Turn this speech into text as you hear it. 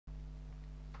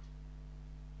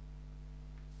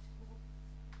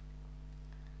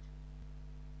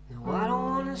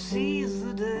wanna seize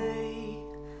the day.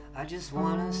 I just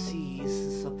wanna seize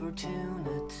this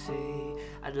opportunity.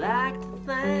 I'd like to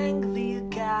thank the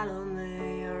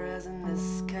Academy, or as in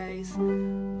this case,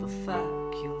 the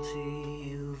faculty.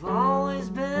 You've always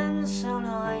been so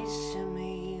nice to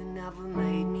me. You never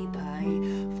made me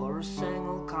pay for a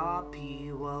single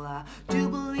copy. Well, I do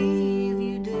believe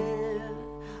you did,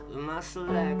 but my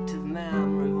selective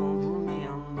memory won't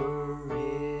remember it.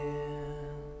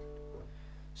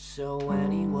 So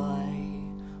anyway,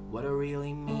 what I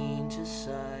really mean to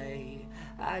say,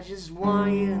 I just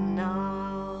want you to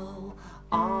know,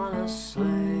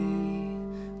 honestly,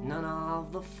 none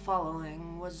of the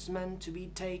following was meant to be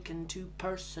taken too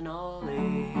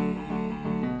personally.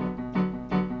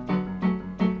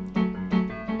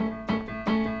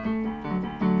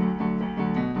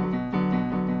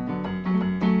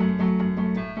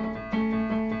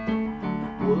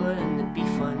 Wouldn't it be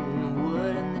fun,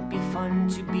 wouldn't it be fun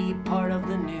to be part of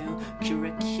the new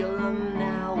curriculum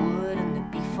now? Wouldn't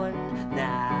it be fun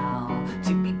now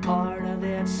to be part of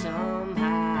it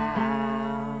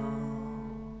somehow?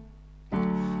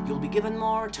 You'll be given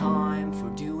more time for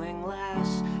doing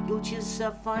less. You'll just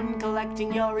have fun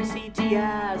collecting your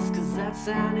ECTS, 'cause that's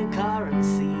our new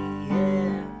currency,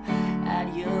 yeah.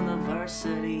 At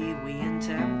university we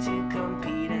intend to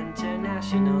compete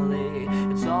internationally.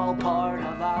 It's all part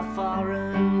of our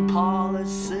foreign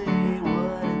policy.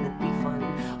 Wouldn't it be fun?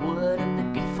 Wouldn't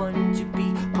it be fun to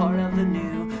be part of the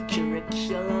new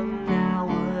curriculum now?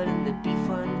 Wouldn't it be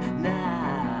fun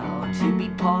now to be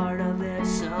part of it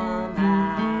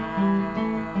somehow?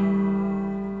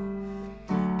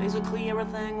 Basically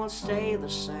everything will stay the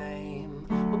same.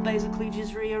 We're basically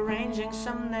just rearranging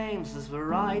some names. This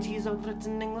varieties of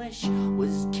written English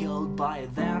was killed by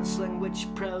advanced language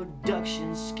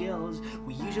production skills.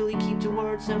 We usually keep to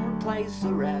words and replace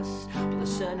the rest, but the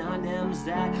synonyms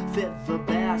that fit the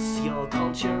best. Your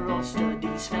cultural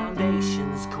studies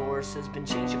foundations course has been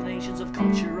changed for nations of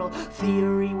cultural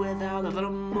theory without a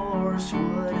remorse.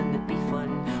 Wouldn't it be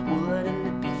fun? Wouldn't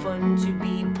it be fun to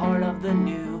be part of the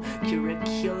new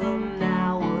curriculum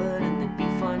now? Wouldn't it be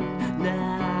fun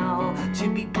now to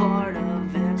be part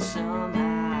of it somehow?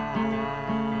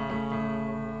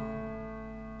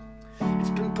 It's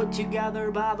been put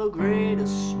together by the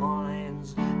greatest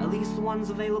minds, at least the ones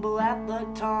available at the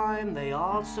time. They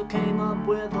also came up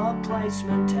with a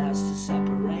placement test to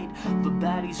separate the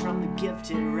baddies from the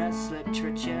gifted. Rest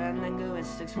literature and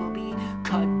linguistics will be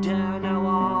cut down. Now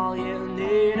all you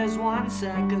need is 1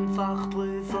 second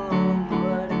Fachprüfung.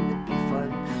 Wouldn't it be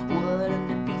fun?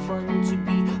 Wouldn't it be fun to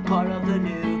be part of the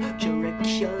new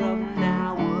curriculum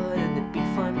now? Wouldn't it be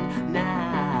fun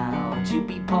now to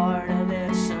be part of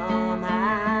it somehow?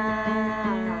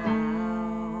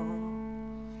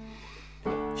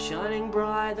 Shining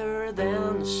brighter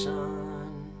than the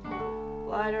sun,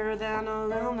 lighter than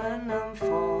aluminum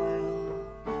foil,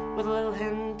 with a little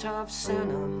hint of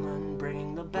cinnamon,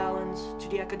 bringing the balance to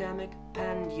the academic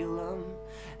pendulum.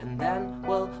 And then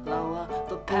we'll lower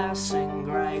the passing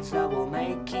grades that will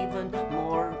make even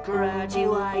more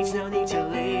graduates. No need to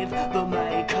leave the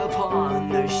makeup on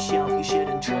the shelf. You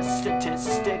shouldn't trust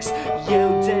statistics,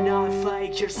 you did not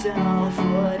fake yourself.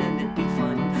 Wouldn't it be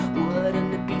fun?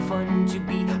 Wouldn't it be fun to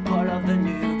be part of the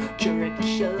new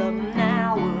curriculum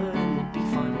now? Wouldn't it be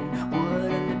fun?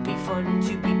 Wouldn't it be fun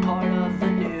to be part of the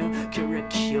new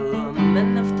curriculum?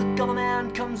 And if the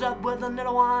government comes up with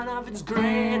another one of its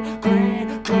great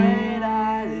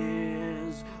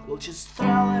ideas, we'll just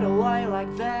throw it away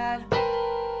like that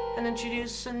and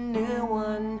introduce a new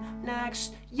one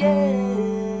next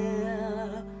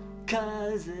year.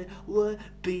 'Cause it would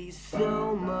be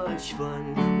so much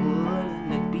fun.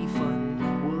 Wouldn't it be fun?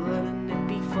 Wouldn't it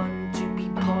be fun to be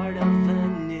part of the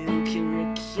new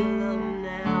curriculum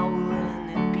now?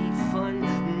 Wouldn't it be fun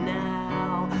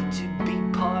now to be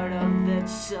part of it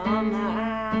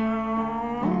somehow?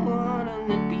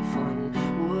 Wouldn't it be fun?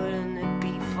 Wouldn't it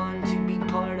be fun to be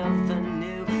part of the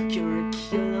new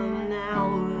curriculum now?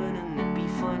 Wouldn't it be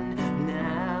fun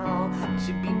now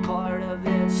to be part of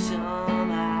it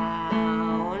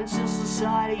somehow? Until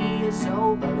society is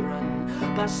overrun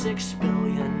by 6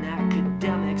 billion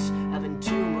academic